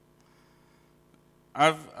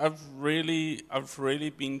I've really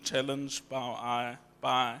been challenged by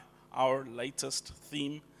our latest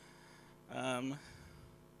theme, because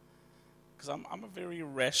I'm a very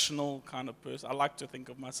rational kind of person. I like to think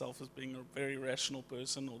of myself as being a very rational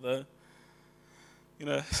person, although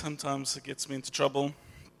sometimes it gets me into trouble.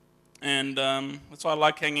 And that's why I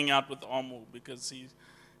like hanging out with Armel, because he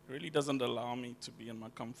really doesn't allow me to be in my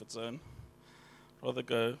comfort zone. I'd rather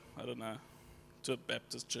go, I don't know, to a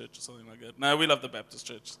Baptist church or something like that. No, we love the Baptist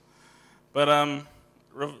church. But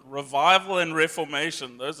revival and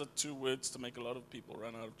reformation, those are two words to make a lot of people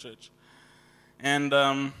run out of church. And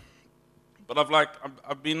but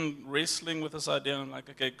I've been wrestling with this idea, and I'm like,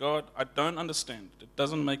 okay, God, I don't understand. It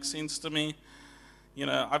doesn't make sense to me.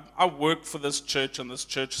 I work for this church, and this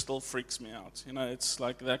church still freaks me out. It's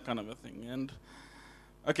like that kind of a thing. And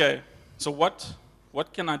okay, so what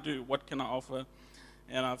can I do? What can I offer?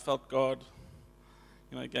 And I felt God,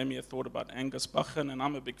 gave me a thought about Angus Buchan, and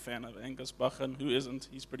I'm a big fan of Angus Buchan. Who isn't?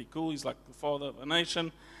 He's pretty cool. He's like the father of a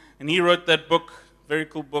nation. And he wrote that book, very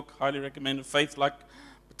cool book, highly recommended, Faith Like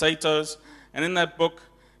Potatoes. And in that book,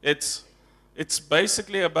 it's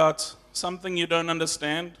basically about something you don't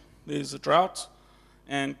understand. There's a drought,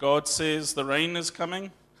 and God says the rain is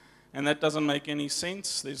coming, and that doesn't make any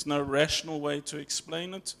sense. There's no rational way to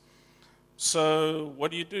explain it. So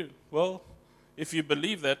what do? Well, if you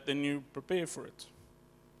believe that, then you prepare for it,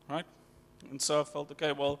 right? And so I felt,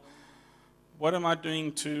 okay, well, what am I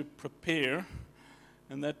doing to prepare?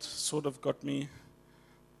 And that sort of got me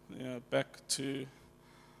back to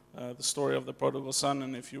the story of the prodigal son.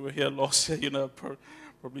 And if you were here last year,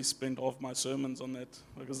 probably spent half my sermons on that,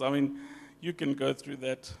 because you can go through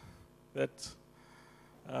that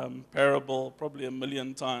parable probably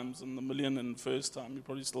 1,000,000 times, and the 1,000,001st time you're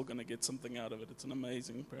probably still going to get something out of it. It's an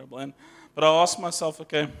amazing parable. But I asked myself,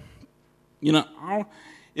 okay,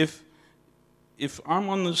 if I'm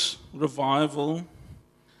on this revival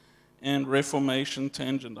and reformation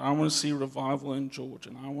tangent, I want to see revival in George,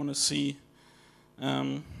 and I want to see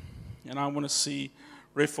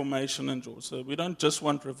reformation in George. So we don't just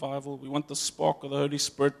want revival, we want the spark of the Holy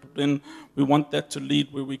Spirit, but then we want that to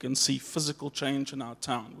lead where we can see physical change in our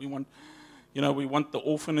town. We want the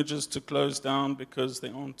orphanages to close down because they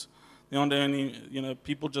aren't any,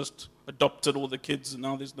 people just adopted all the kids and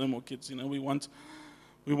now there's no more kids. We want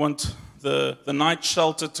the night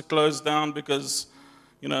shelter to close down because,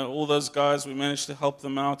 all those guys, we managed to help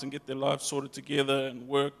them out and get their lives sorted together and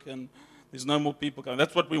work, and there's no more people coming.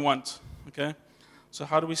 That's what we want, okay? So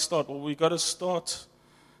how do we start? Well, we've got to start,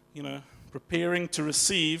 preparing to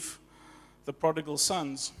receive the prodigal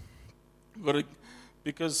sons.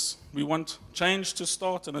 Because we want change to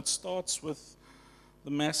start, and it starts with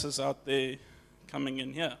the masses out there coming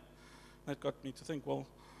in here. That got me to think, well,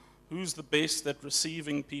 who's the best at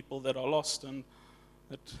receiving people that are lost? And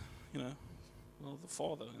that, the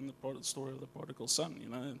father in the story of the prodigal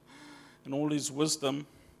son, and all his wisdom.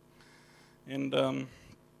 And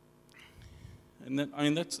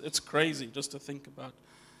then, it's crazy just to think about.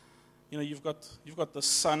 You've got the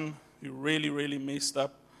son who really, really messed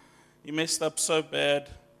up. He messed up so bad.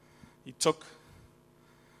 He took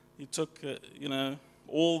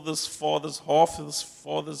all half of this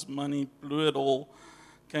father's money, blew it all,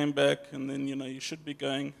 came back, and then you should be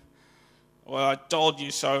going, well, I told you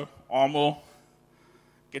so, Armel.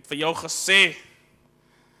 Get vir jou gesê.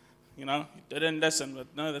 He didn't listen, but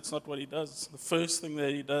no, that's not what he does. The first thing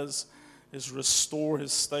that he does is restore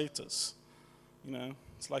his status.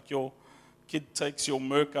 It's like your kid takes your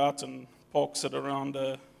Merc out and parks it around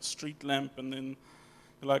a street lamp, and then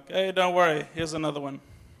you're like, hey, don't worry, here's another one.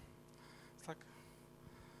 It's like,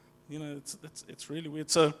 it's really weird.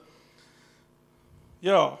 So,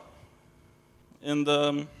 yeah, and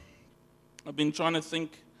I've been trying to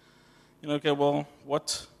think, okay, well,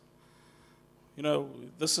 what,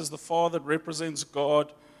 this is the Father that represents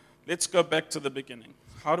God. Let's go back to the beginning.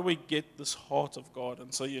 How do we get this heart of God?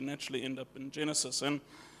 And so you naturally end up in Genesis. And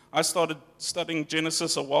I started studying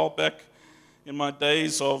Genesis a while back in my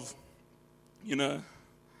days of,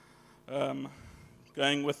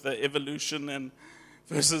 going with the evolution and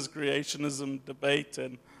versus creationism debate,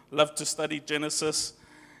 and loved to study Genesis.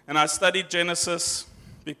 And I studied Genesis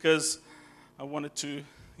because I wanted to,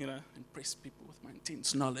 impress people with my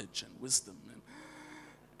intense knowledge and wisdom,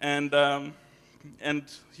 and I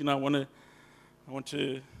want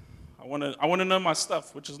to know my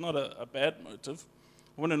stuff, which is not a bad motive.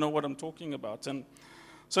 I want to know what I'm talking about. And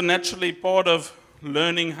so naturally, part of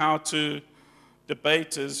learning how to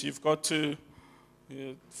debate is you've got to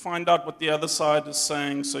find out what the other side is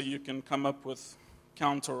saying so you can come up with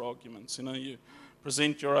counter arguments. You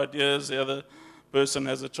present your ideas, the other person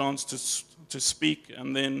has a chance to speak,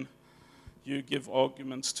 and then you give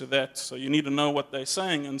arguments to that. So you need to know what they're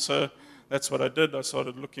saying, and so that's what I did. I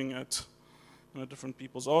started looking at different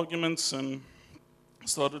people's arguments, and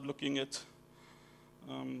started looking at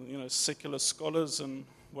secular scholars and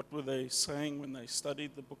what were they saying when they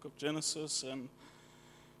studied the book of Genesis. And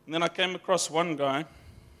then I came across one guy,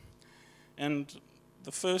 and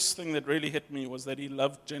the first thing that really hit me was that he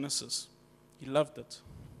loved Genesis. He loved it.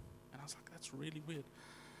 And I was like, that's really weird.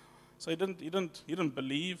 So he didn't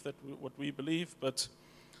believe that what we believe, but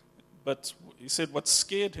he said what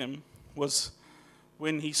scared him was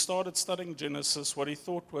when he started studying Genesis, what he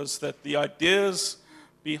thought was that the ideas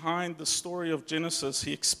behind the story of Genesis,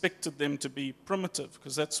 he expected them to be primitive,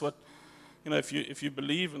 because that's what, if you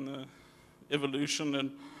believe in the evolution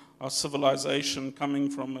and our civilization coming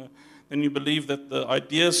from then you believe that the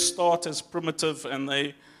ideas start as primitive and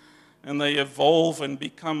they evolve and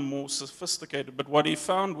become more sophisticated. But what he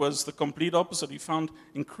found was the complete opposite. He found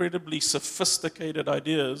incredibly sophisticated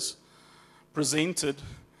ideas presented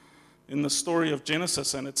in the story of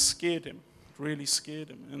Genesis, and it scared him. It really scared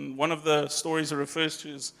him. And one of the stories he refers to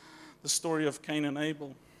is the story of Cain and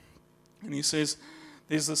Abel. And he says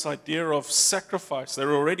there's this idea of sacrifice.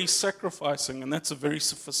 They're already sacrificing, and that's a very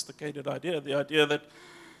sophisticated idea. The idea that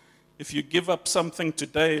if you give up something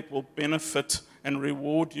today, it will benefit and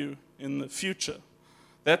reward you in the future.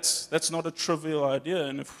 That's not a trivial idea.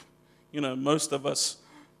 And if most of us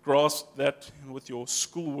grasp that with your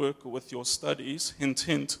schoolwork or with your studies, hint,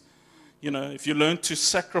 hint, if you learn to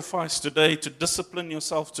sacrifice today, to discipline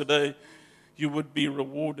yourself today, you would be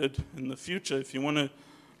rewarded in the future. If you want to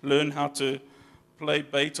learn how to play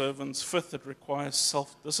Beethoven's Fifth, it requires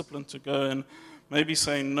self-discipline to go and maybe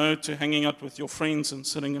saying no to hanging out with your friends and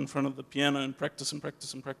sitting in front of the piano and practice and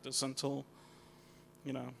practice and practice until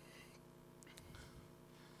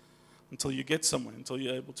you get somewhere, until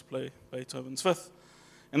you're able to play Beethoven's Fifth.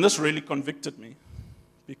 And this really convicted me,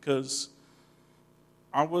 because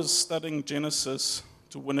I was studying Genesis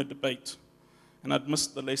to win a debate, and I'd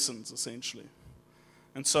missed the lessons, essentially.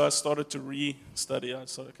 And so I started to re-study. I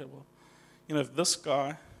said, okay, well, if this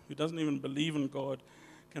guy, who doesn't even believe in God,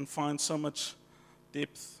 can find so much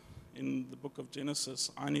depth in the book of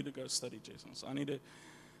Genesis, I need to go study Genesis. I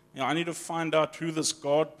need to find out who this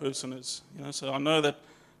God person is. So I know that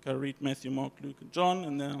go read Matthew, Mark, Luke, and John,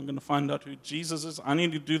 and then I'm going to find out who Jesus is. I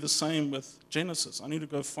need to do the same with Genesis. I need to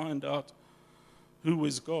go find out who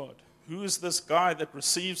is God. Who is this guy that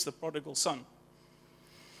receives the prodigal son?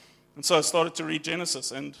 And so I started to read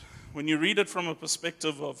Genesis, and when you read it from a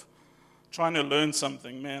perspective of trying to learn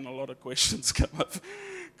something, man, a lot of questions come up,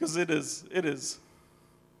 because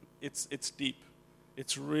it's deep.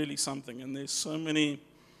 It's really something, and there's so many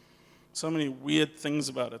weird things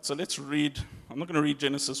about it. So let's read. I'm not going to read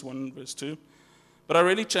Genesis 1 verse 2, but I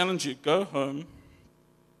really challenge you, go home,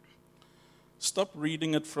 stop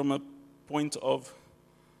reading it from a point of,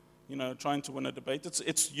 trying to win a debate.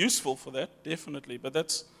 It's useful for that, definitely, but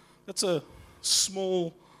that's a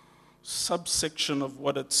small subsection of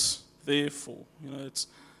what it's there for.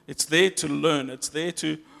 It's there to learn. It's there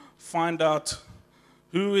to find out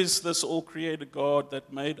who is this all-created God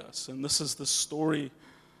that made us, and this is the story.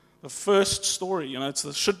 The first story,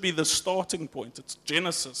 it should be the starting point. It's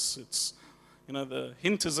Genesis. It's, the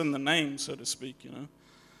hint is in the name, so to speak,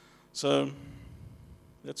 So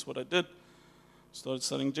that's what I did. Started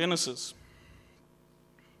studying Genesis.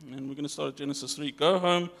 And we're going to start at Genesis 3. Go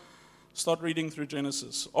home, start reading through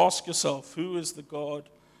Genesis. Ask yourself, who is the God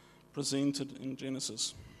presented in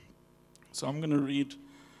Genesis? So I'm going to read.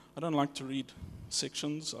 I don't like to read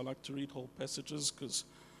sections. I like to read whole passages because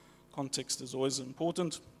context is always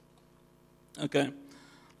important. Okay,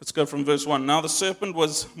 let's go from verse 1. Now the serpent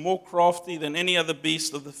was more crafty than any other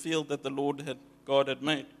beast of the field that the Lord God had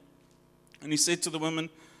made. And he said to the woman,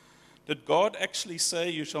 did God actually say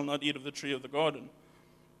you shall not eat of the tree of the garden?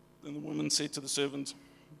 Then the woman said to the serpent,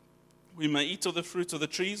 we may eat of the fruit of the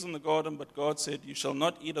trees in the garden, but God said, you shall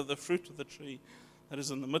not eat of the fruit of the tree that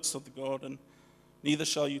is in the midst of the garden, neither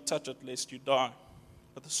shall you touch it, lest you die.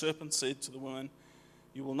 But the serpent said to the woman,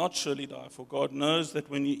 you will not surely die, for God knows that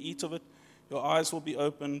when you eat of it, your eyes will be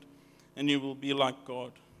opened, and you will be like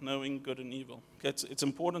God, knowing good and evil. Okay, it's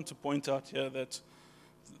important to point out here that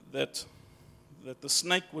the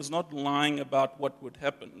snake was not lying about what would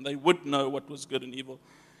happen. They would know what was good and evil.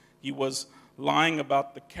 He was lying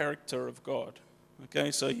about the character of God.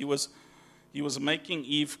 Okay, so he was making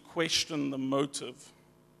Eve question the motive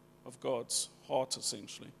of God's heart,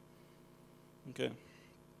 essentially. Okay,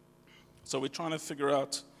 so we're trying to figure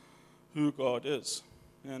out who God is,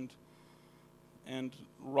 and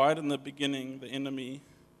right in the beginning, the enemy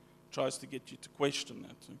tries to get you to question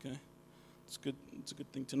that. Okay, It's a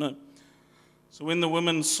good thing to know. So when the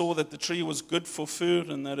woman saw that the tree was good for food,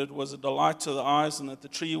 and that it was a delight to the eyes, and that the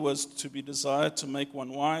tree was to be desired to make one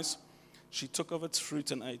wise, she took of its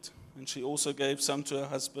fruit and ate. And she also gave some to her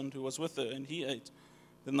husband who was with her, and he ate.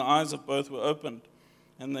 Then the eyes of both were opened,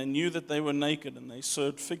 and they knew that they were naked, and they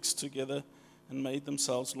sewed figs together and made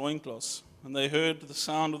themselves loincloths. And they heard the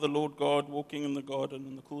sound of the Lord God walking in the garden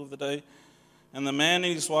in the cool of the day. And the man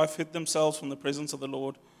and his wife hid themselves from the presence of the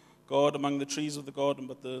Lord God among the trees of the garden.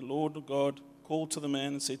 But the Lord God called to the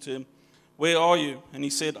man and said to him, "Where are you?" And he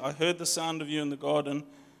said, "I heard the sound of you in the garden,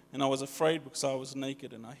 and I was afraid because I was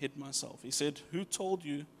naked, and I hid myself." He said, "Who told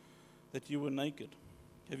you that you were naked?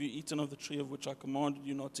 Have you eaten of the tree of which I commanded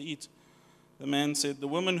you not to eat?" The man said, "The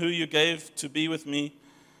woman who you gave to be with me,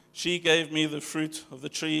 she gave me the fruit of the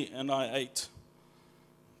tree, and I ate."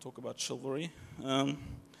 Talk about chivalry.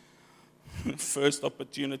 First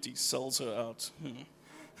opportunity sells her out.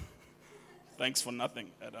 Thanks for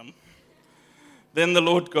nothing, Adam. Then the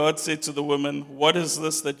Lord God said to the woman, "What is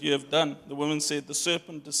this that you have done?" The woman said, "The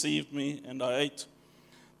serpent deceived me, and I ate."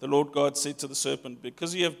 The Lord God said to the serpent,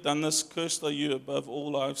 "Because you have done this, cursed are you above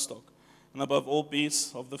all livestock, and above all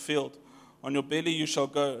beasts of the field. On your belly you shall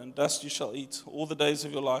go, and dust you shall eat. All the days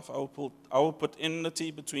of your life I will put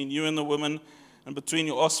enmity between you and the woman, and between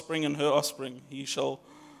your offspring and her offspring. He shall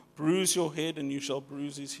bruise your head, and you shall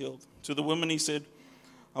bruise his heel." To the woman he said,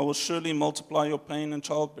 "I will surely multiply your pain and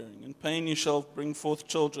childbearing. In pain you shall bring forth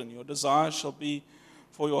children. Your desire shall be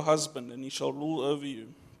for your husband, and he shall rule over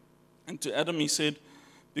you." And to Adam he said,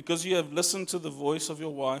 "Because you have listened to the voice of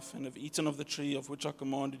your wife, and have eaten of the tree of which I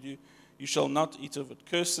commanded you, you shall not eat of it.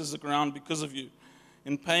 Cursed is the ground because of you.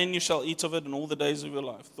 In pain you shall eat of it in all the days of your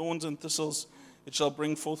life. Thorns and thistles it shall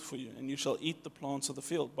bring forth for you, and you shall eat the plants of the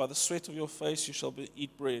field. By the sweat of your face you shall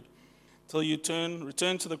eat bread, till you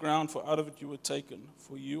return to the ground, for out of it you were taken.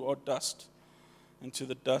 For you are dust, and to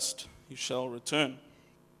the dust you shall return."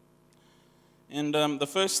 And the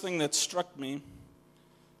first thing that struck me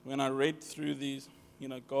when I read through these,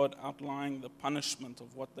 God outlining the punishment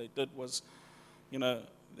of what they did was,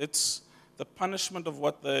 it's the punishment of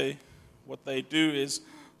what they do is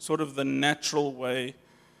sort of the natural way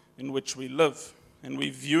in which we live, and we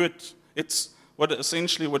view it. It's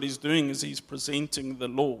essentially what he's doing is he's presenting the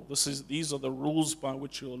law. These are the rules by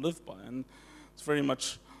which you'll live by, and it's very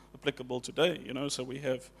much applicable today. So we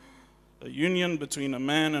have a union between a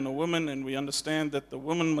man and a woman, and we understand that the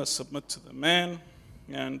woman must submit to the man,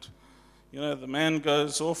 and the man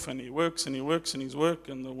goes off and he works and he works in his work,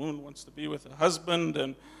 and the woman wants to be with her husband,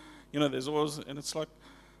 and there's always, and it's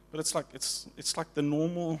like the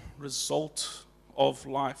normal result of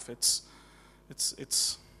life. It's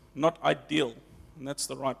not ideal. And that's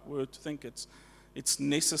the right word to think. It's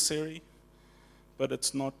necessary, but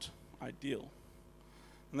it's not ideal.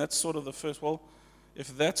 And that's sort of the first. Well,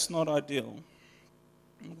 if that's not ideal,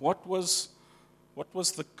 what was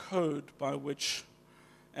the code by which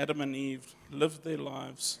Adam and Eve lived their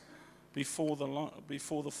lives before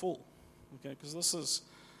the fall? Okay, because this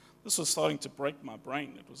was starting to break my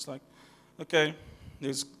brain. It was like, okay,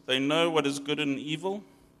 they know what is good and evil,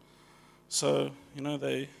 so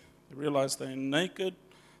they realize they're naked,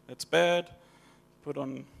 that's bad. Put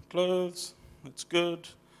on clothes, that's good.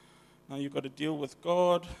 Now you've got to deal with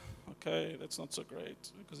God. Okay, that's not so great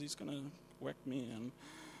because he's going to whack me.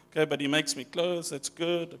 Okay, but he makes me clothes, that's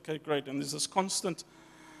good. Okay, great. And there's this constant,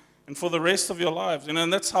 and for the rest of your lives,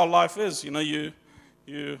 and that's how life is.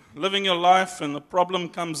 You're living your life, and the problem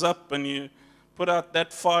comes up, and you put out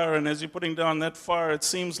that fire, and as you're putting down that fire, it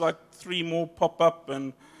seems like 3 more pop up,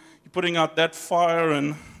 and you're putting out that fire,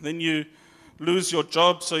 and then you lose your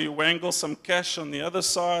job, so you wangle some cash on the other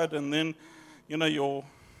side, and then, your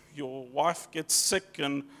wife gets sick,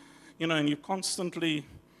 and, and you constantly,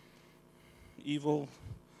 evil,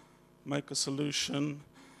 make a solution,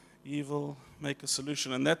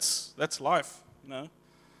 and that's life,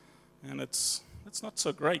 and it's not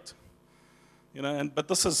so great, but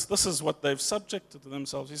this is what they've subjected to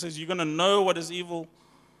themselves. He says, you're going to know what is evil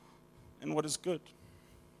and what is good.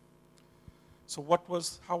 So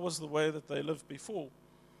how was the way that they lived before?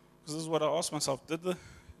 Because this is what I asked myself. The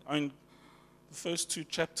first 2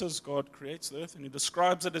 chapters, God creates the earth, and he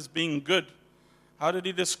describes it as being good. How did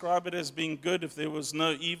he describe it as being good if there was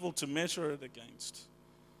no evil to measure it against?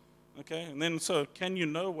 Okay, and then so can you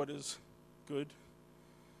know what is good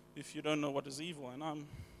if you don't know what is evil? And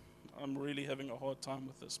I'm really having a hard time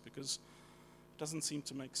with this because it doesn't seem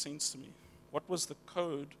to make sense to me. What was the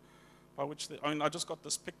code by which I just got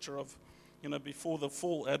this picture of, before the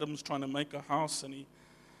fall, Adam's trying to make a house, and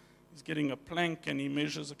he's getting a plank, and he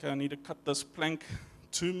measures, okay, I need to cut this plank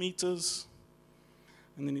 2 meters.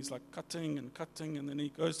 And then he's like cutting, and then he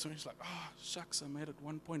goes to me, he's like, oh, shucks, I made it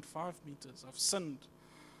 1.5 meters. I've sinned.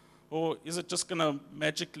 Or is it just going to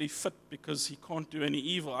magically fit because he can't do any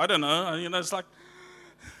evil? I don't know. It's like,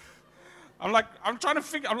 I'm trying to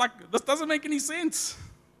figure, this doesn't make any sense.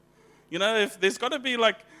 If there's got to be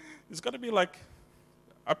like,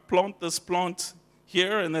 I plant this plant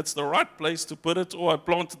here and that's the right place to put it, or I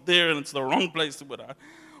plant it there and it's the wrong place to put it.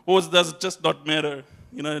 Or does it just not matter?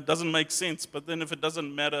 It doesn't make sense. But then if it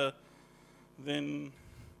doesn't matter, then,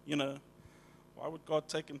 why would God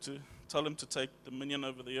tell him to take dominion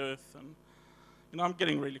over the earth? And, I'm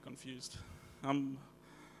getting really confused. I'm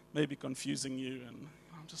maybe confusing you, and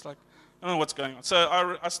I'm just like, I don't know what's going on.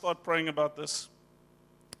 So I start praying about this,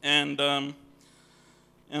 and I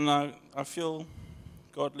feel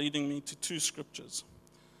God leading me to two scriptures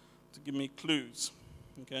to give me clues.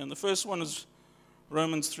 Okay, and the first one is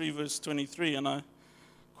Romans 3, verse 23, and I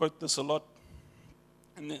quote this a lot.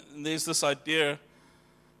 And there's this idea,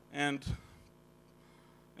 and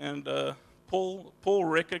Paul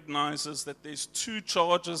recognizes that there's two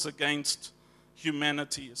charges against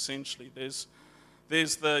humanity, essentially. There's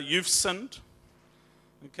the you've sinned,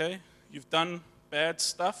 okay? You've done bad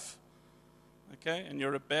stuff, okay? And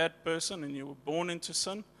you're a bad person, and you were born into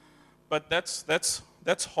sin. But that's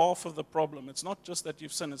half of the problem. It's not just that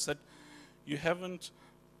you've sinned; it's that you haven't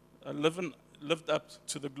lived up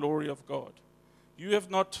to the glory of God. You have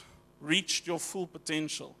not reached your full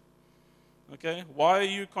potential. Okay? Why are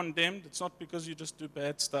you condemned? It's not because you just do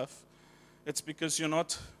bad stuff. It's because you're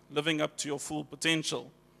not living up to your full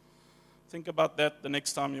potential. Think about that the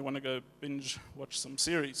next time you want to go binge watch some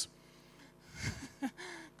series.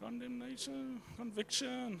 Condemnation,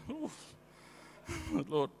 conviction. Oof.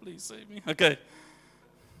 Lord, please save me. Okay.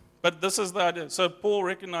 But this is the idea. So Paul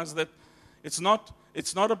recognized that it's not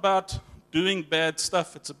about doing bad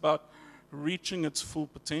stuff. It's about reaching its full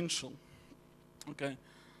potential. Okay.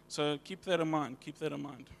 So keep that in mind. Keep that in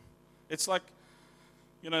mind. It's like,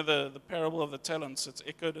 the parable of the talents. It's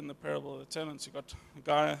echoed in the parable of the talents. You got a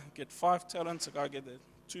guy get 5 talents, a guy get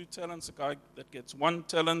 2 talents, a guy that gets 1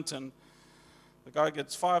 talent, and the guy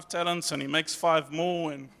gets 5 talents and he makes 5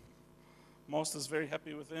 more, and master's very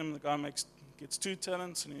happy with him. The guy gets 2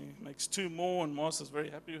 talents and he makes 2 more, and master's very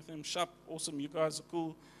happy with him. Sharp, awesome, you guys are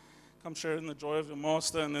cool. Come share in the joy of your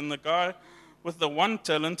master. And then the guy with the 1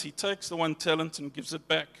 talent, he takes the 1 talent and gives it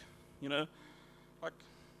back, like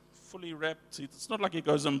fully wrapped. It's not like he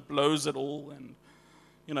goes and blows it all, and,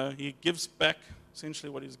 he gives back essentially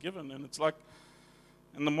what he's given. And it's like,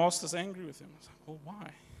 and the master's angry with him. It's like, well,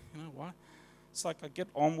 why? Why? It's like I get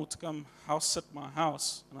Armel to come house sit my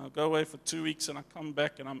house, and I go away for 2 weeks, and I come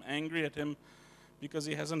back, and I'm angry at him because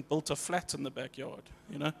he hasn't built a flat in the backyard,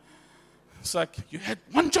 It's like, you had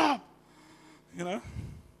 1 job,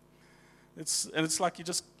 It's like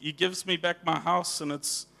he gives me back my house, and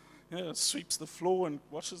it sweeps the floor and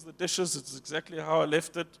washes the dishes. It's exactly how I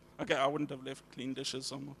left it. Okay, I wouldn't have left clean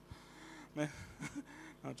dishes. No,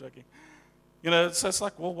 I'm joking. So it's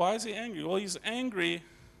like, well, why is he angry? Well, he's angry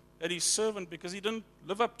at his servant because he didn't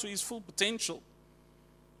live up to his full potential.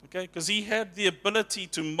 Okay, because he had the ability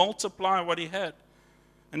to multiply what he had,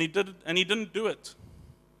 and he didn't do it.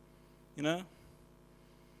 And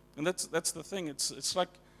that's the thing. It's like,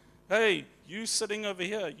 hey, you sitting over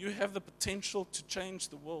here, you have the potential to change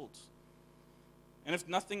the world. And if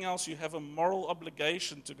nothing else, you have a moral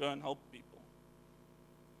obligation to go and help people.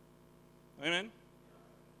 Amen?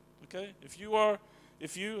 Okay? If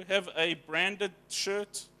you have a branded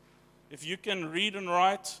shirt, if you can read and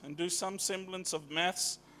write and do some semblance of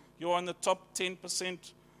maths, you're in the top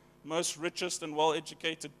 10% most richest and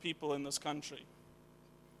well-educated people in this country.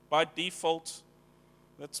 By default,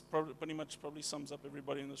 that's probably sums up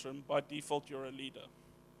everybody in this room. By default, you're a leader.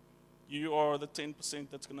 You are the 10%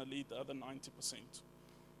 that's going to lead the other 90%.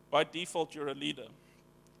 By default, you're a leader.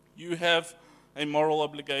 You have a moral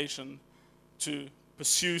obligation to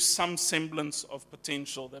pursue some semblance of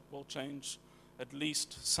potential that will change at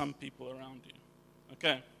least some people around you.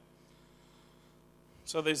 Okay.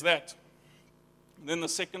 So there's that. And then the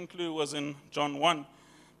second clue was in John 1,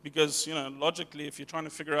 because, logically, if you're trying to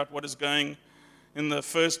figure out what is going in the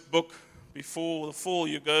first book before the fall,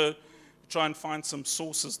 you go try and find some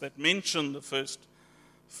sources that mention the first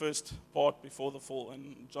part before the fall.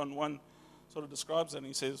 And John 1 sort of describes that, and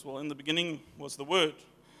he says, well, in the beginning was the Word,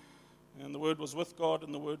 and the Word was with God,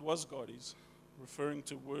 and the Word was God. He's referring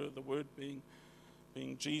to the Word being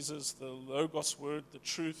Jesus, the Logos Word, the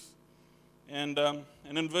truth. And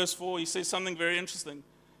in verse 4, he says something very interesting.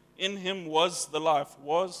 In him was the life.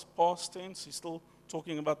 Was past tense. He's still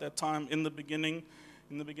talking about that time in the beginning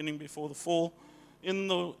before the fall.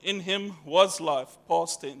 in him was life,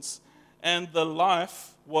 past tense, and the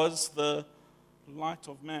life was the light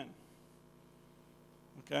of man.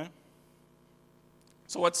 Okay?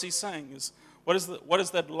 So what's he saying is, what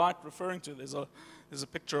is that light referring to? There's a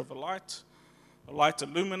picture of a light. A light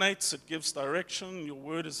illuminates, it gives direction. Your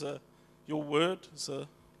word is a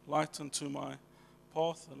light unto my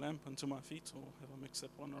path, a lamp unto my feet. Or have I mixed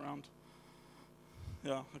that one around?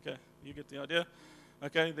 Yeah, okay, you get the idea.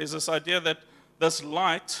 Okay, there's this idea that this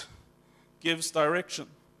light gives direction.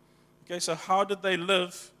 Okay, so how did they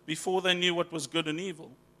live before they knew what was good and evil?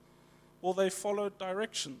 Well, they followed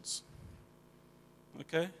directions.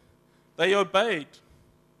 Okay, they obeyed,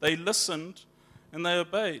 they listened, and they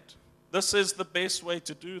obeyed. This is the best way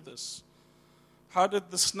to do this. How did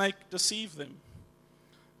the snake deceive them?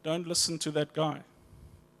 Don't listen to that guy.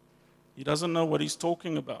 He doesn't know what he's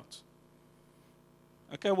talking about.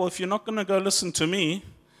 Okay, well, if you're not going to go listen to me,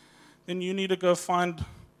 then you need to go find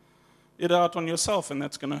it out on yourself, and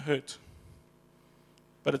that's going to hurt.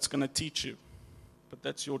 But it's going to teach you. But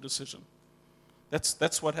that's your decision.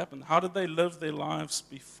 That's what happened. How did they live their lives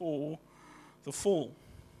before the fall?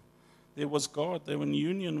 There was God. They were in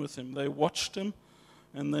union with him. They watched him,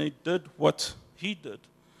 and they did what he did.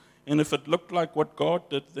 And if it looked like what God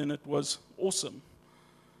did, then it was awesome.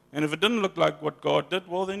 And if it didn't look like what God did,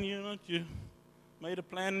 well, then you made a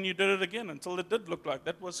plan and you did it again until it did look like.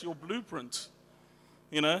 That was your blueprint.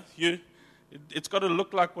 It's got to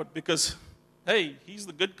look like what, because, hey, he's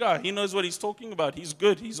the good guy. He knows what he's talking about. He's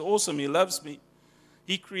good. He's awesome. He loves me.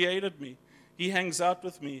 He created me. He hangs out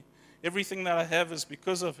with me. Everything that I have is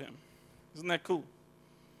because of him. Isn't that cool?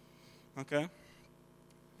 Okay?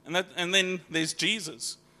 And then there's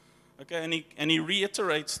Jesus. Okay, and he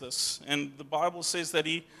reiterates this. And the Bible says that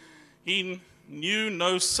he knew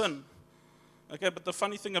no sin. Okay, but the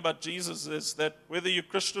funny thing about Jesus is that whether you're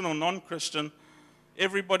Christian or non-Christian,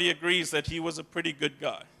 everybody agrees that he was a pretty good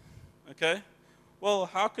guy. Okay? Well,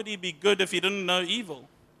 how could he be good if he didn't know evil?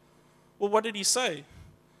 Well, what did he say?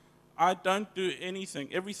 I don't do anything.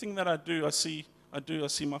 Everything that I do, I see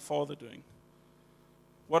my Father doing.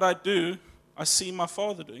 What I do, I see my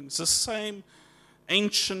Father doing. It's the same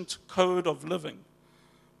ancient code of living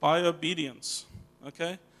by obedience.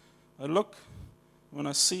 Okay? I look, when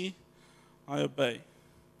I see, I obey.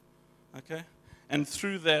 Okay? And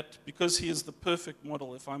through that, because he is the perfect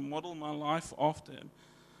model, if I model my life after him,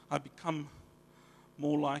 I become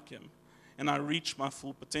more like him. And I reach my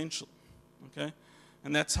full potential. Okay?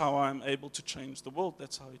 And that's how I'm able to change the world.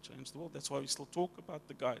 That's how he changed the world. That's why we still talk about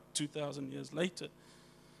the guy 2,000 years later.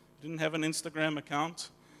 He didn't have an Instagram account.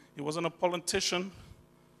 He wasn't a politician.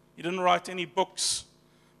 He didn't write any books.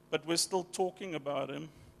 But we're still talking about him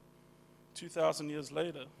 2,000 years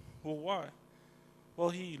later. Well, why? Well,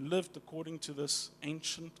 he lived according to this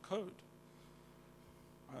ancient code.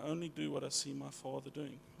 I only do what I see my Father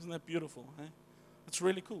doing. Isn't that beautiful? Eh? It's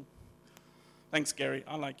really cool. Thanks, Gary.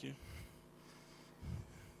 I like you.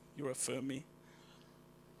 You affirm me.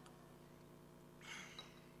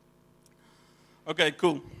 Okay,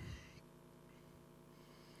 cool.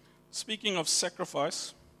 Speaking of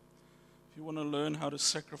sacrifice, if you want to learn how to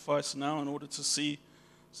sacrifice now in order to see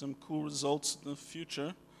some cool results in the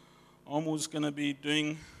future, Aamo's going to be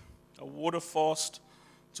doing a water fast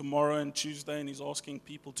tomorrow and Tuesday, and he's asking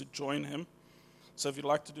people to join him. So if you'd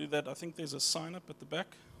like to do that, I think there's a sign up at the back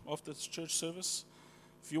after this church service.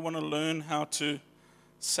 If you want to learn how to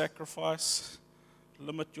sacrifice,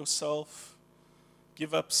 limit yourself,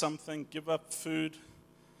 give up something, give up food,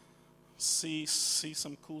 see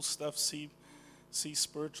some cool stuff, see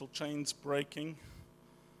spiritual chains breaking,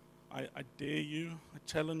 I dare you, I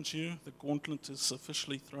challenge you. The gauntlet is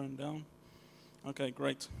officially thrown down. Okay,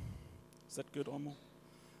 great. Is that good, Amo?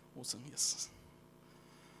 Awesome, yes.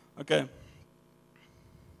 Okay.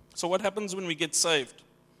 So what happens when we get saved?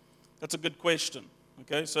 That's a good question.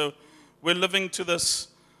 Okay, so we're living to this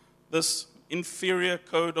inferior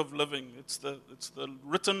code of living. It's the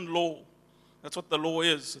written law. That's what the law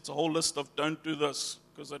is. It's a whole list of don't do this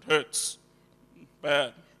because it hurts.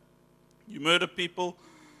 Bad. You murder people,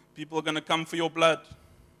 people are going to come for your blood.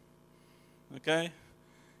 Okay?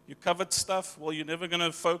 You covet stuff, well, you're never going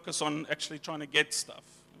to focus on actually trying to get stuff.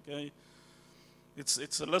 Okay?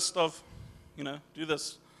 It's a list of, do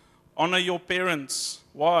this. Honor your parents.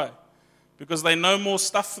 Why? Because they know more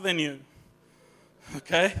stuff than you.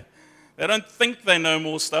 Okay? They don't think they know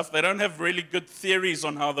more stuff. They don't have really good theories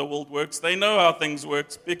on how the world works. They know how things work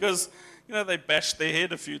because, they bashed their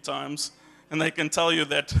head a few times and they can tell you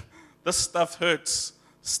that this stuff hurts.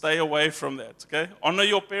 Stay away from that, okay? Honor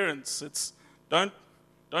your parents. Don't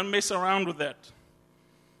mess around with that.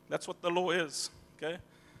 That's what the law is, okay?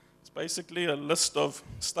 It's basically a list of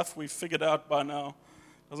stuff we've figured out by now.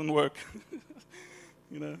 Doesn't work.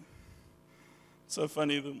 You know. It's so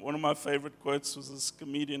funny. One of my favorite quotes was this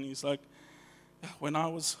comedian. He's like, when I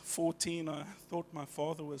was 14, I thought my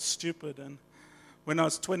father was stupid. And when I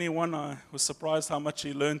was 21, I was surprised how much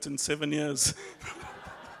he learned in 7 years.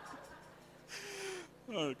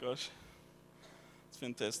 Oh, gosh. It's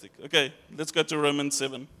fantastic. Okay, let's go to Romans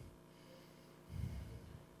 7.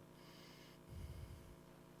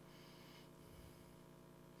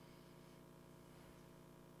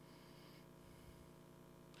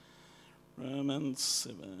 Romans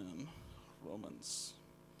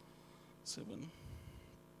 7.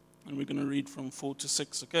 And we're going to read from 4 to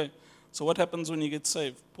 6. Okay, so what happens when you get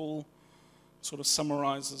saved? Paul sort of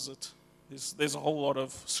summarizes it. There's a whole lot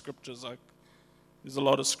of scriptures. There's a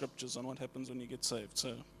lot of scriptures on what happens when you get saved. So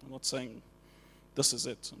I'm not saying this is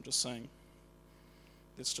it. I'm just saying,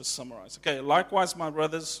 let's just summarize. Okay, likewise, my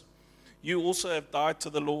brothers, you also have died to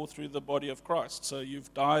the law through the body of Christ. So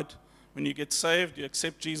you've died. When you get saved, you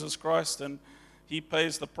accept Jesus Christ, and He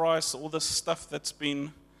pays the price. All this stuff that's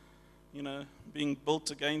been, being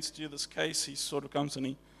built against you, this case, He sort of comes and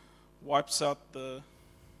He wipes out the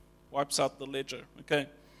ledger. Okay.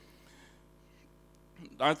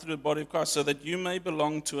 Died through the body of Christ, so that you may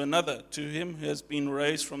belong to another, to Him who has been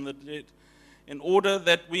raised from the dead, in order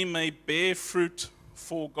that we may bear fruit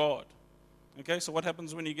for God. Okay, so what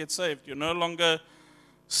happens when you get saved? You're no longer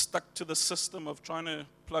stuck to the system of trying to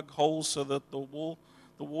plug holes so that the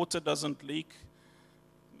water doesn't leak.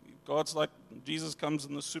 God's like, Jesus comes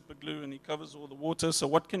in the super glue and He covers all the water. So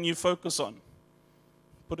what can you focus on?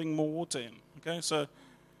 Putting more water in. Okay, so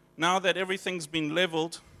now that everything's been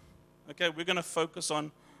leveled, okay, we're going to focus on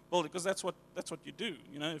building, because that's what you do.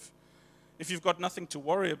 If you've got nothing to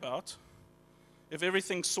worry about, if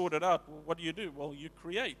everything's sorted out, well, what do? Well, you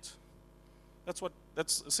create.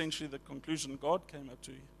 That's essentially the conclusion God came up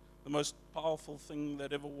to. The most powerful thing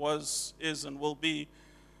that ever was, is, and will be.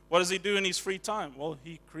 What does He do in His free time? Well,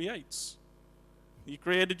 He creates. He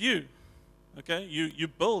created you. Okay? You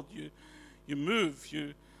build, you move,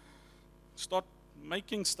 you start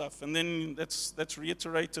making stuff, and then that's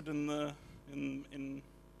reiterated in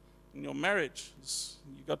your marriage.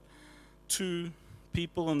 You got two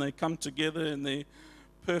people and they come together in their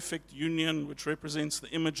perfect union, which represents the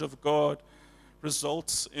image of God,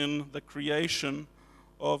 results in the creation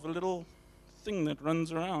of a little thing that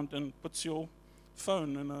runs around and puts your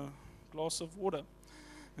phone in a glass of water.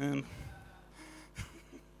 And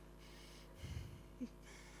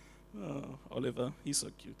Oliver, he's so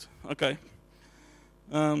cute. Okay.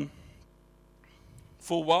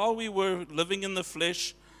 For while we were living in the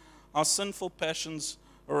flesh, our sinful passions,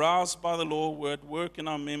 aroused by the law, were at work in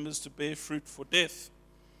our members to bear fruit for death.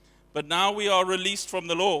 But now we are released from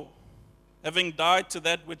the law, having died to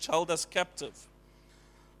that which held us captive,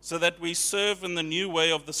 so that we serve in the new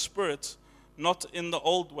way of the Spirit, not in the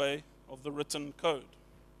old way of the written code.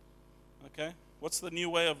 Okay? What's the new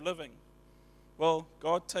way of living? Well,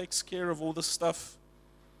 God takes care of all this stuff.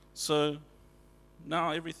 So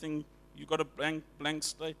now everything, you got a blank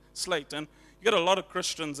slate. And you got a lot of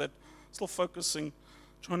Christians that still focusing,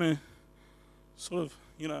 trying to sort of,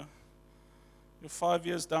 you're 5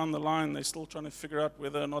 years down the line, they're still trying to figure out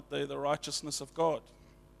whether or not they're the righteousness of God.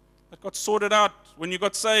 That got sorted out when you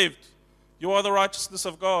got saved. You are the righteousness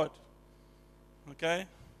of God. Okay?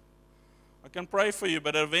 I can pray for you,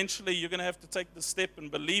 but eventually you're going to have to take the step and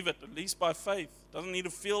believe it, at least by faith. It doesn't need to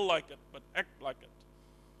feel like it, but act like it.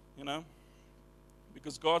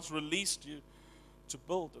 Because God's released you to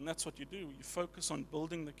build, and that's what you do. You focus on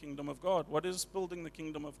building the kingdom of God. What is building the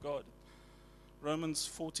kingdom of God? Romans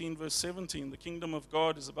 14, verse 17, the kingdom of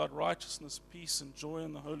God is about righteousness, peace, and joy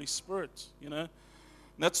in the Holy Spirit, And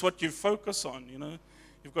that's what you focus on,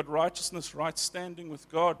 You've got righteousness, right standing with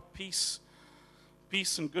God, peace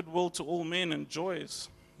and goodwill to all men, and joys.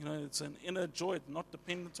 It's an inner joy, not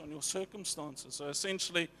dependent on your circumstances. So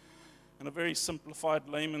essentially, in a very simplified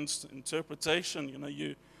layman's interpretation,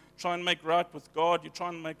 you try and make right with God, you try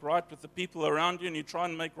and make right with the people around you, and you try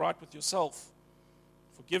and make right with yourself.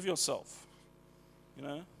 Forgive yourself.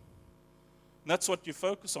 And that's what you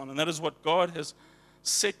focus on, and that is what God has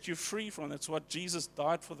set you free from. That's what Jesus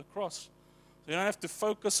died for the cross. So you don't have to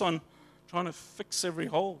focus on trying to fix every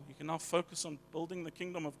hole. You can now focus on building the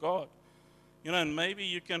kingdom of God. And maybe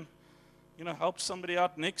you can, help somebody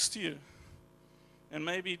out next to you. And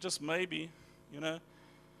maybe, just maybe,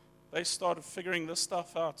 they started figuring this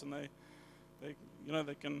stuff out, and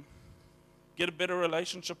they can get a better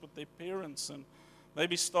relationship with their parents, and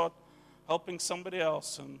maybe start helping somebody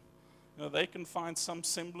else, and they can find some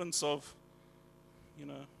semblance of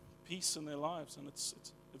peace in their lives, and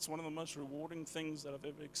It's one of the most rewarding things that I've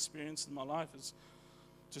ever experienced in my life, is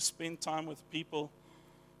to spend time with people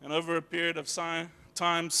and over a period of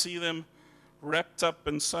time see them wrapped up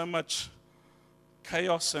in so much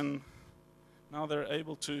chaos, and now they're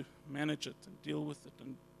able to manage it and deal with it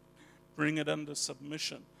and bring it under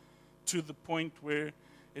submission to the point where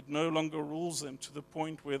it no longer rules them, to the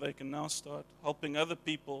point where they can now start helping other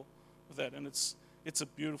people with that. And it's a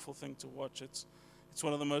beautiful thing to watch. It's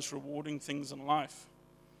one of the most rewarding things in life.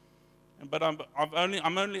 But I'm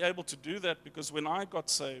only able to do that because when I got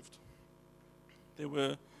saved, there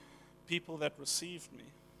were people that received me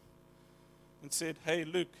and said, "Hey,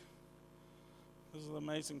 Luke, this is the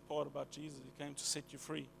amazing part about Jesus. He came to set you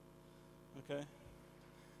free, okay?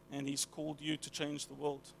 And he's called you to change the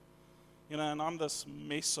world." And I'm this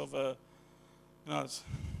mess of I've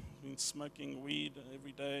been smoking weed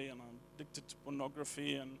every day, and I'm addicted to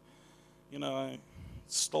pornography, and, I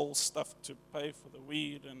stole stuff to pay for the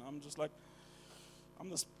weed, and I'm just like, I'm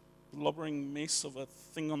this blubbering mess of a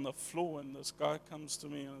thing on the floor, and this guy comes to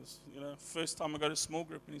me, and first time I go to small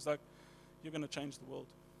group, and he's like, "You're going to change the world."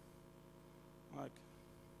 I'm like,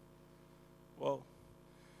 well,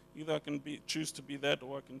 either I can choose to be that,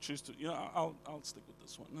 or I can choose to, I'll stick with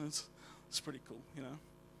this one. It's pretty cool,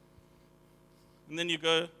 And then you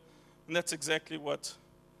go, and that's exactly what,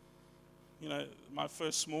 my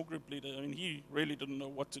first small group leader, he really didn't know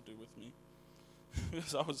what to do with me.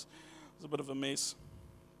 Because I was a bit of a mess.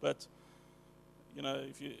 But,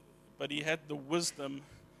 but he had the wisdom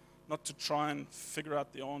not to try and figure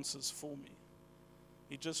out the answers for me.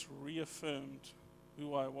 He just reaffirmed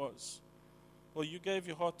who I was. Well, you gave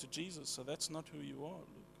your heart to Jesus, so that's not who you are,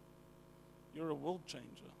 Luke. You're a world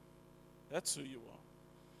changer. That's who you are.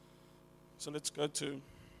 So let's go to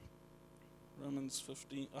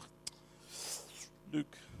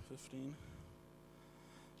Luke 15.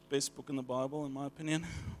 Best book in the Bible, in my opinion.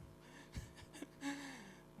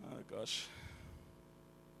 Oh, gosh.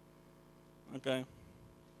 Okay.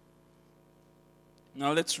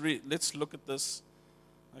 Now let's look at this.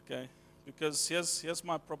 Okay. Because here's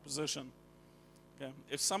my proposition. Okay.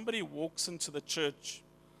 If somebody walks into the church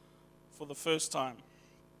for the first time,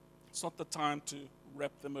 it's not the time to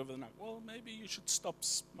wrap them over the neck. Well, maybe you should stop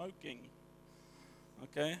smoking.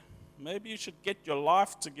 Okay? Maybe you should get your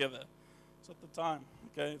life together. It's not the time.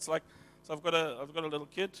 Okay? It's like, so I've got a little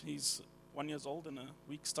kid. He's 1 year old in a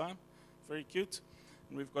week's time. Very cute.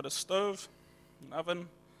 And we've got a stove, an oven,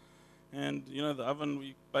 and the oven,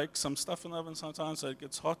 we bake some stuff in the oven sometimes, so it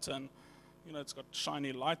gets hot, and it's got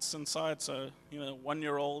shiny lights inside. So 1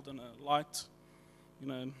 year old and a light,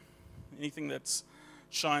 anything that's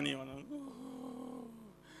shiny on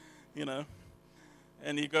it,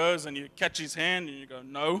 and he goes and you catch his hand and you go,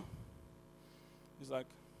 "No." He's like,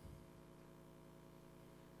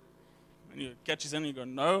 and you catch his hand and you go,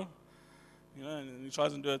 "No." And he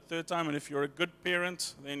tries and do it a third time, and if you're a good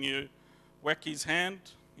parent, then you whack his hand,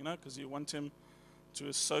 because you want him to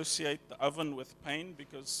associate the oven with pain,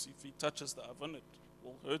 because if he touches the oven, it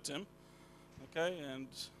will hurt him. Okay, and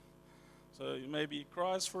so maybe he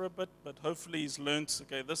cries for a bit, but hopefully he's learned,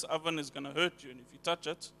 okay, this oven is going to hurt you, and if you touch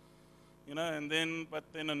it, but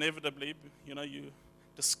then inevitably, you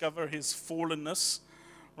discover his fallenness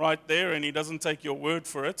right there, and he doesn't take your word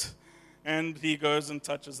for it, and he goes and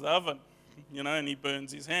touches the oven, and he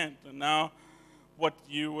burns his hand. And now what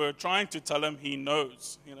you were trying to tell him, he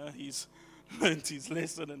knows, he's learned his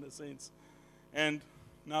lesson in a sense. And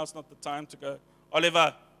now it's not the time to go,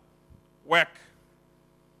 "Oliver, whack."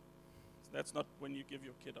 That's not when you give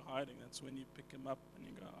your kid a hiding. That's when you pick him up and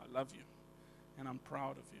you go, "I love you, and I'm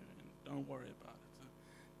proud of you, and don't worry about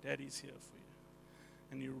it. Daddy's here for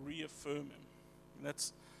you." And you reaffirm him. And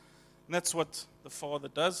that's what the Father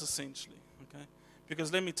does essentially. Okay?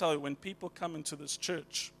 Because let me tell you, when people come into this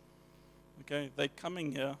church, okay, they're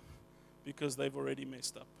coming here because they've already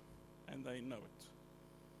messed up, and they know it.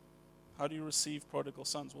 How do you receive prodigal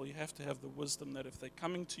sons? Well, you have to have the wisdom that if they're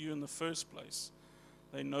coming to you in the first place,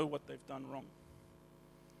 they know what they've done wrong.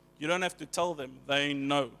 You don't have to tell them, they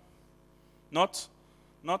know. Not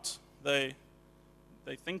they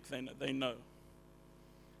think they know.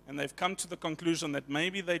 And they've come to the conclusion that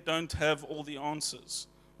maybe they don't have all the answers,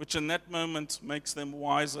 which in that moment makes them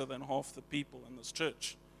wiser than half the people in this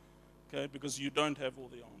church. Okay, because you don't have all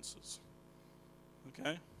the answers.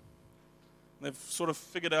 Okay? They've sort of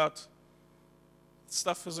figured out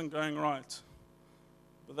stuff isn't going right.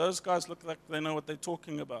 But those guys look like they know what they're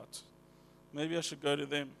talking about. Maybe I should go to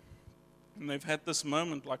them. And they've had this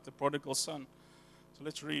moment like the prodigal son. So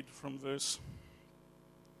let's read from verse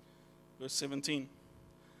 17.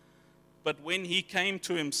 But when he came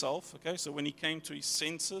to himself, okay, so when he came to his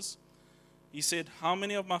senses, He said, how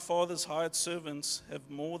many of my father's hired servants have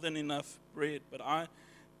more than enough bread, but I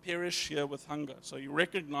perish here with hunger? So he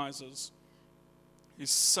recognizes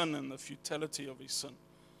his sin and the futility of his sin.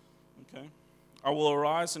 Okay? I will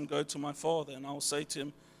arise and go to my father, and I will say to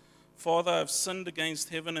him, Father, I have sinned against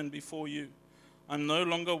heaven and before you. I'm no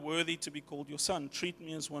longer worthy to be called your son. Treat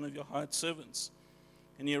me as one of your hired servants.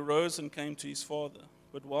 And he arose and came to his father.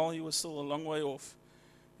 But while he was still a long way off,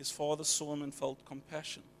 his father saw him and felt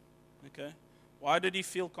compassion. Okay? Why did he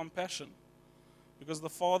feel compassion? Because the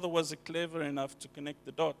father was clever enough to connect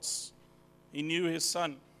the dots. He knew his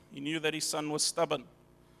son. He knew that his son was stubborn.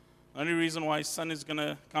 The only reason why his son is going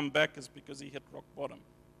to come back is because he hit rock bottom.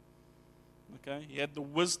 Okay? He had the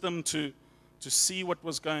wisdom to see what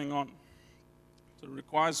was going on. So it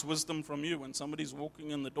requires wisdom from you when somebody's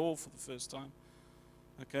walking in the door for the first time.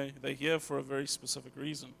 Okay? They're here for a very specific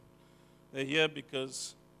reason. They're here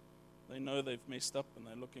because they know they've messed up and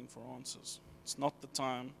they're looking for answers. It's not the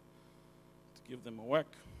time to give them a whack.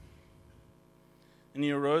 And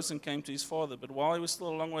he arose and came to his father. But while he was still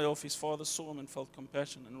a long way off, his father saw him and felt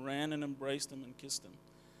compassion and ran and embraced him and kissed him.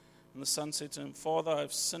 And the son said to him, Father, I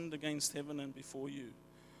have sinned against heaven and before you.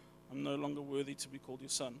 I'm no longer worthy to be called your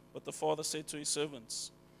son. But the father said to his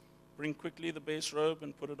servants, bring quickly the best robe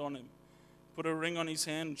and put it on him. Put a ring on his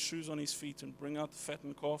hand and shoes on his feet, and bring out the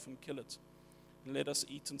fattened calf and kill it. And let us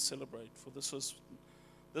eat and celebrate. For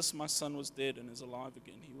this my son was dead and is alive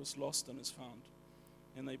again. He was lost and is found.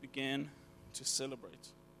 And they began to celebrate.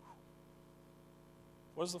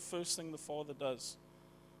 What's the first thing the father does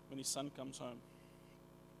when his son comes home?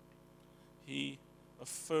 He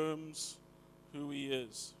affirms who he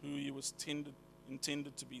is, who he was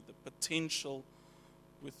intended to be, the potential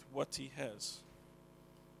with what he has.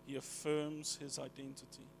 He affirms his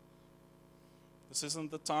identity. This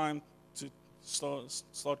isn't the time to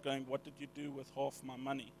start going, what did you do with half my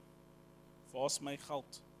money? Waar's my geld?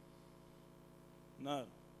 No.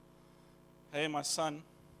 Hey, my son.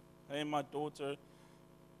 Hey, my daughter.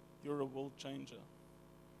 You're a world changer.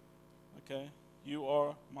 Okay? You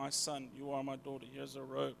are my son. You are my daughter. Here's a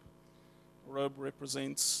robe. A robe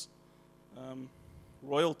represents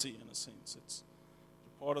royalty in a sense. It's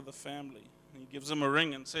part of the family. And he gives him a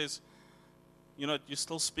ring and says, you know, you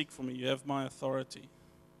still speak for me. You have my authority.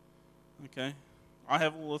 Okay? I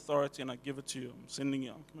have all authority and I give it to you. I'm sending you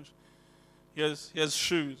on commission. He has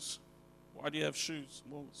shoes. Why do you have shoes?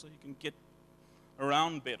 Well, so you can get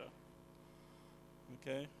around better.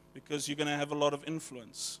 Okay? Because you're going to have a lot of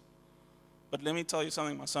influence. But let me tell you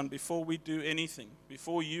something, my son. Before we do anything,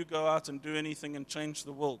 before you go out and do anything and change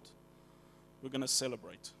the world, we're going to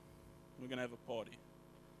celebrate. We're going to have a party.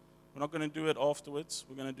 We're not going to do it afterwards.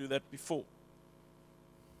 We're going to do that before.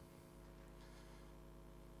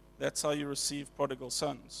 That's how you receive prodigal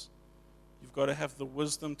sons. You've got to have the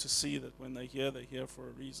wisdom to see that when they're here for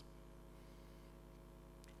a reason.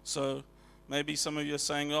 So maybe some of you are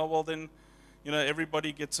saying, oh, well then, you know,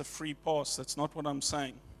 everybody gets a free pass. That's not what I'm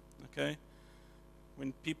saying, okay?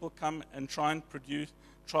 When people come and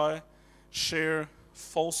try share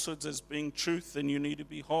falsehoods as being truth, then you need to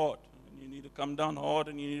be hard. And you need to come down hard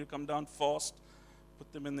and you need to come down fast,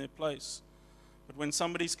 put them in their place. But when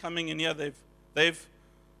somebody's coming in here, they've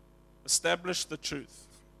established the truth,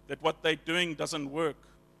 that what they're doing doesn't work,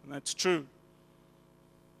 and that's true.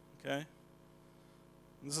 Okay?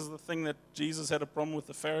 And this is the thing that Jesus had a problem with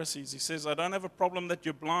the Pharisees. He says, I don't have a problem that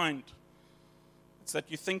you're blind. It's that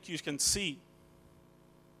you think you can see.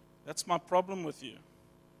 That's my problem with you.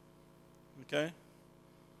 Okay?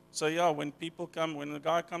 So yeah, when the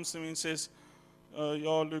guy comes to me and says, yeah,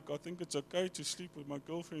 look, I think it's okay to sleep with my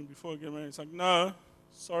girlfriend before I get married. It's like, no,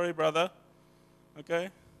 sorry, brother. Okay?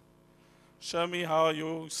 Show me how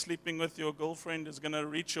you sleeping with your girlfriend is going to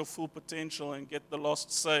reach your full potential and get the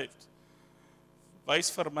lost saved. Wys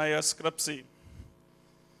vir my 'n skripsie.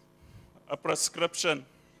 'n prescription.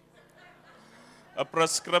 A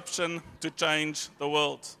prescription to change the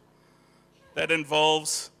world. That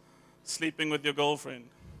involves sleeping with your girlfriend.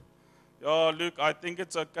 Yeah, look, I think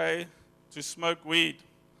it's okay to smoke weed.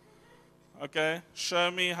 Okay? Show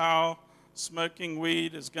me how smoking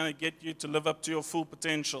weed is going to get you to live up to your full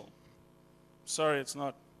potential. Sorry, it's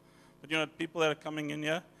not. But you know, people that are coming in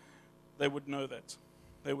here, they would know that.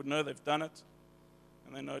 They would know they've done it,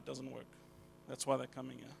 and they know it doesn't work. That's why they're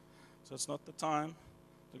coming here. So it's not the time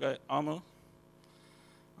to go, Amo,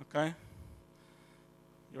 okay?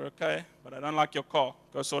 You're okay, but I don't like your car.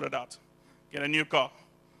 Go sort it out. Get a new car.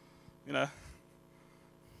 You know?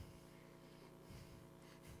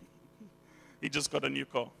 He just got a new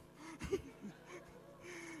car.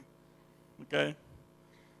 Okay?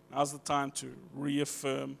 Now's the time to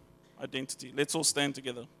reaffirm identity. Let's all stand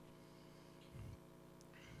together.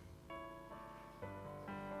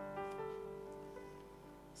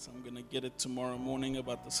 So I'm going to get it tomorrow morning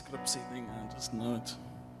about the scripture thing. I just know it.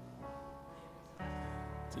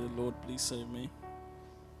 Dear Lord, please save me.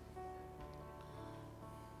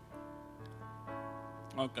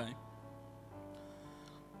 Okay.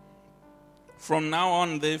 From now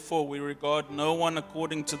on, therefore, we regard no one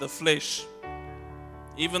according to the flesh.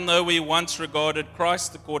 Even though we once regarded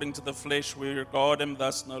Christ according to the flesh, we regard him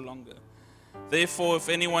thus no longer. Therefore, if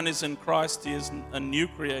anyone is in Christ, he is a new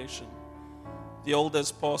creation. The old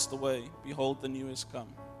has passed away. Behold, the new has come.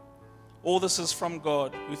 All this is from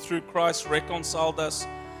God, who through Christ reconciled us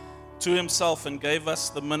to himself and gave us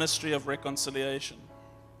the ministry of reconciliation.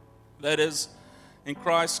 That is, in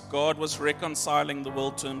Christ, God was reconciling the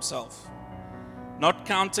world to himself, not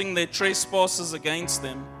counting their trespasses against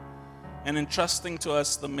them, and entrusting to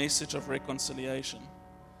us the message of reconciliation.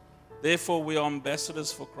 Therefore, we are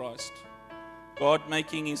ambassadors for Christ, God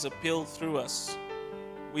making his appeal through us.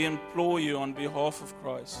 We implore you on behalf of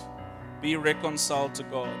Christ, be reconciled to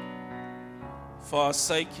God. For our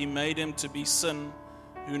sake, he made him to be sin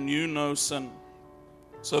who knew no sin,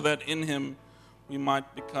 so that in him we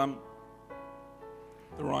might become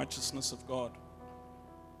the righteousness of God.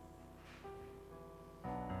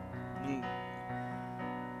 And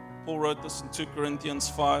Paul wrote this in 2 Corinthians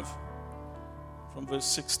 5 from verse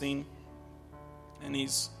 16, and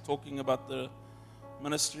he's talking about the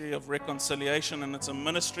ministry of reconciliation, and it's a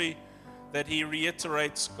ministry that he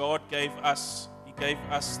reiterates God gave us. He gave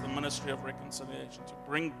us the ministry of reconciliation to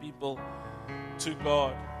bring people to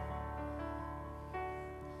God.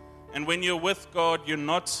 And when you're with God, you're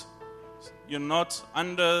not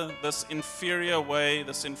under this inferior way,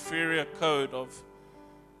 this inferior code of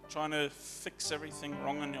trying to fix everything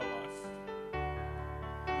wrong in your life.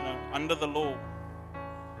 Under the law,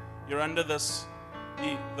 you're under this,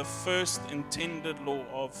 the first intended law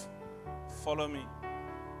of follow me.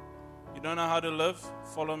 You don't know how to live?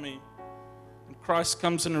 Follow me. And Christ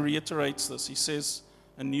comes and reiterates this. He says,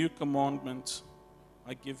 a new commandment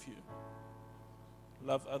I give you.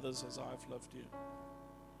 Love others as I've loved you.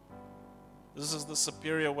 This is the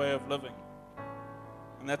superior way of living.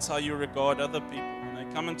 And that's how you regard other people. When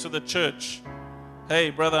they come into the church, hey,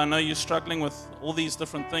 brother, I know you're struggling with all these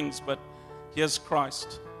different things, but here's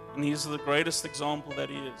Christ. And he's the greatest example that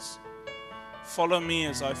he is. Follow me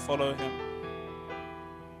as I follow him.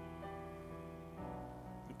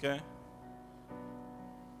 Okay?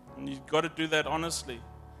 And you've got to do that honestly.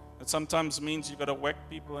 It sometimes means you've got to whack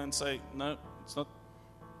people and say, no, it's not.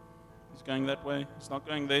 He's going that way. He's not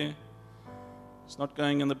going there. He's not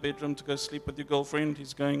going in the bedroom to go sleep with your girlfriend.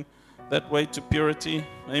 He's going that way to purity.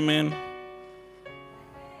 Amen.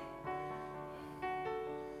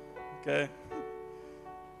 Okay.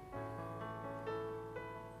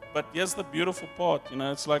 But here's the beautiful part.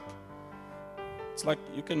 It's like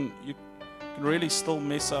you can really still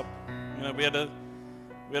mess up. We had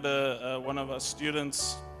one of our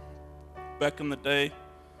students back in the day,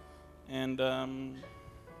 and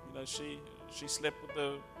she slept with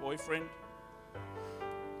a boyfriend.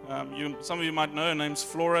 Some of you might know her name's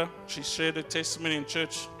Flora. She shared her testimony in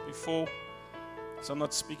church before, so I'm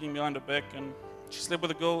not speaking behind her back. And she slept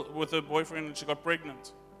with her boyfriend, and she got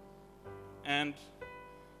pregnant. And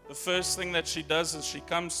the first thing that she does is she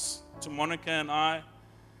comes to Monica and I.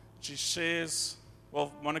 She shares.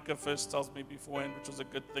 Well, Monica first tells me beforehand, which was a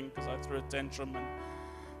good thing because I threw a tantrum and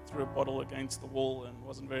threw a bottle against the wall and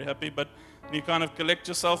wasn't very happy. But you kind of collect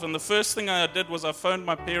yourself. And the first thing I did was I phoned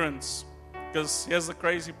my parents. Because here's the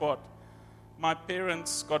crazy part. My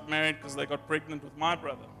parents got married because they got pregnant with my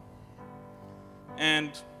brother.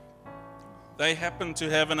 And they happened to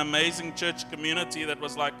have an amazing church community that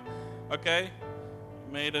was like, okay,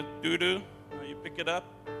 you made a doo-doo, you pick it up.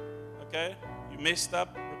 Okay, you messed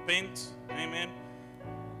up, repent, amen.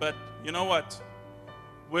 But you know what?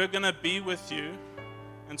 We're going to be with you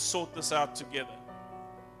and sort this out together.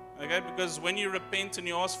 Okay, because when you repent and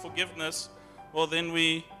you ask forgiveness, well, then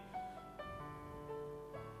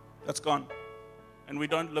that's gone. And we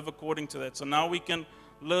don't live according to that. So now we can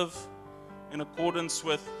live in accordance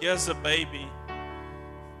with, here's a baby,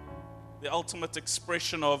 the ultimate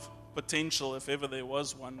expression of potential, if ever there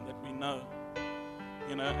was one that we know.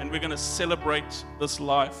 And we're going to celebrate this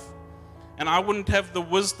life. And I wouldn't have the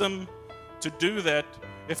wisdom to do that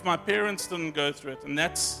if my parents didn't go through it. And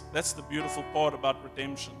that's the beautiful part about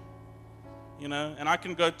redemption. And I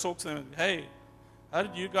can go talk to them, hey, how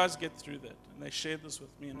did you guys get through that? And they shared this with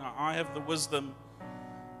me. And now I have the wisdom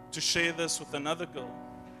to share this with another girl.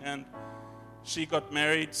 And she got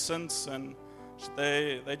married since, and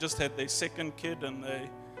they just had their second kid, and they're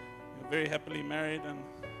very happily married. And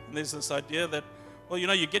there's this idea that, well,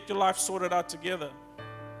 you get your life sorted out together.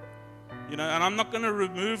 And I'm not going to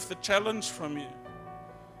remove the challenge from you.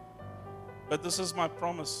 But this is my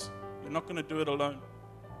promise. You're not going to do it alone.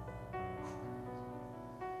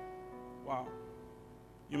 Wow.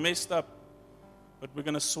 You messed up, but we're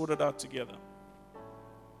going to sort it out together.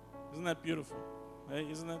 Isn't that beautiful? Hey,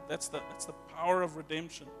 isn't it? That's the power of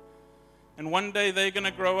redemption. And one day they're going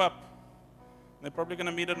to grow up. They're probably going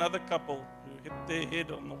to meet another couple who hit their head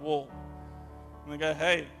on the wall. And they go,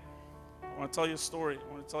 hey, I want to tell you a story.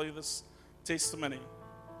 I want to tell you this testimony.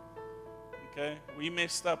 Okay? We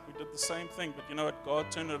messed up. We did the same thing. But you know what? God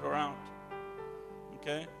turned it around.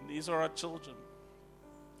 Okay? And these are our children.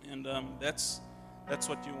 And that's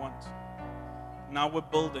what you want. Now we're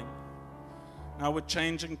building. Now we're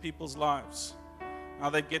changing people's lives. Now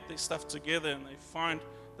they get their stuff together and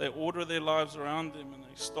they order their lives around them and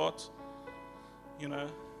they start,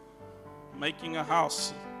 making a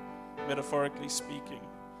house, metaphorically speaking.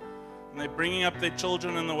 And they're bringing up their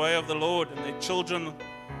children in the way of the Lord, and their children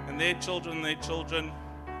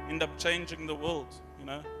end up changing the world,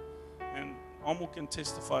 And Amo can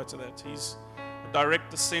testify to that. He's a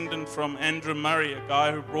direct descendant from Andrew Murray, a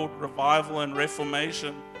guy who brought revival and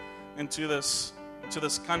reformation into this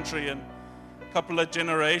country. And a couple of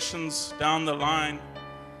generations down the line,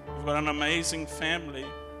 we've got an amazing family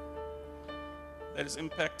that is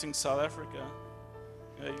impacting South Africa.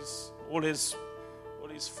 All his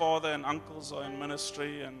father and uncles are in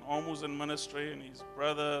ministry, and Amo's in ministry, and his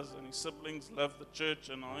brothers and his siblings love the church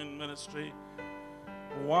and are in ministry.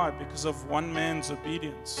 Why? Because of one man's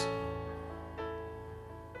obedience.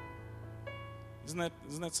 Isn't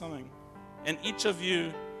that something? And each of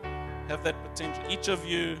you have that potential. Each of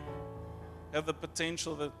you have the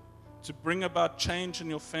potential to bring about change in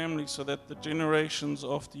your family so that the generations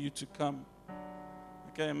after you to come.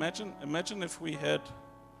 Okay, imagine if we had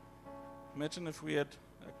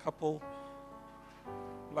a couple,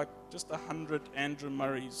 like just 100 Andrew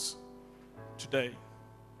Murrays today.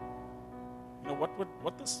 What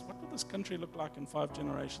would this country look like in 5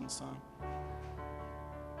 generations' time?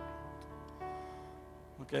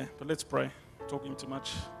 Okay, but let's pray. Talking too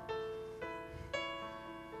much.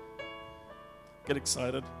 Get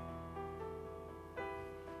excited.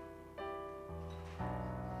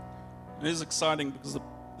 It is exciting because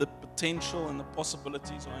the potential and the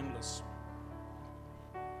possibilities are endless.